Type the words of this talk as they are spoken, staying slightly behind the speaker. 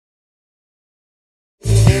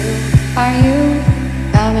are you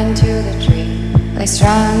coming to the tree? They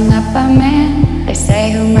strung up a man, they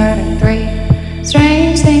say, who murdered 3.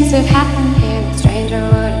 Strange things have happened here, no stranger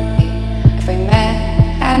would it be if we met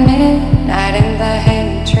at midnight in the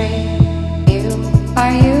hanging tree.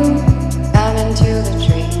 Are you coming to the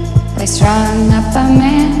tree? They strung up a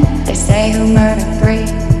man, they say, who murdered 3.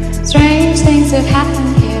 Strange things have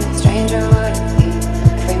happened here, no stranger would it be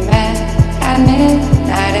if we met at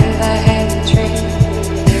midnight in the hanging tree.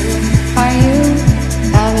 Are you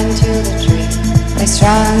coming to the tree? They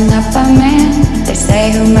strung up a man, they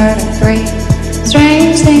say, who murdered 3.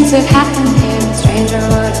 Strange things have happened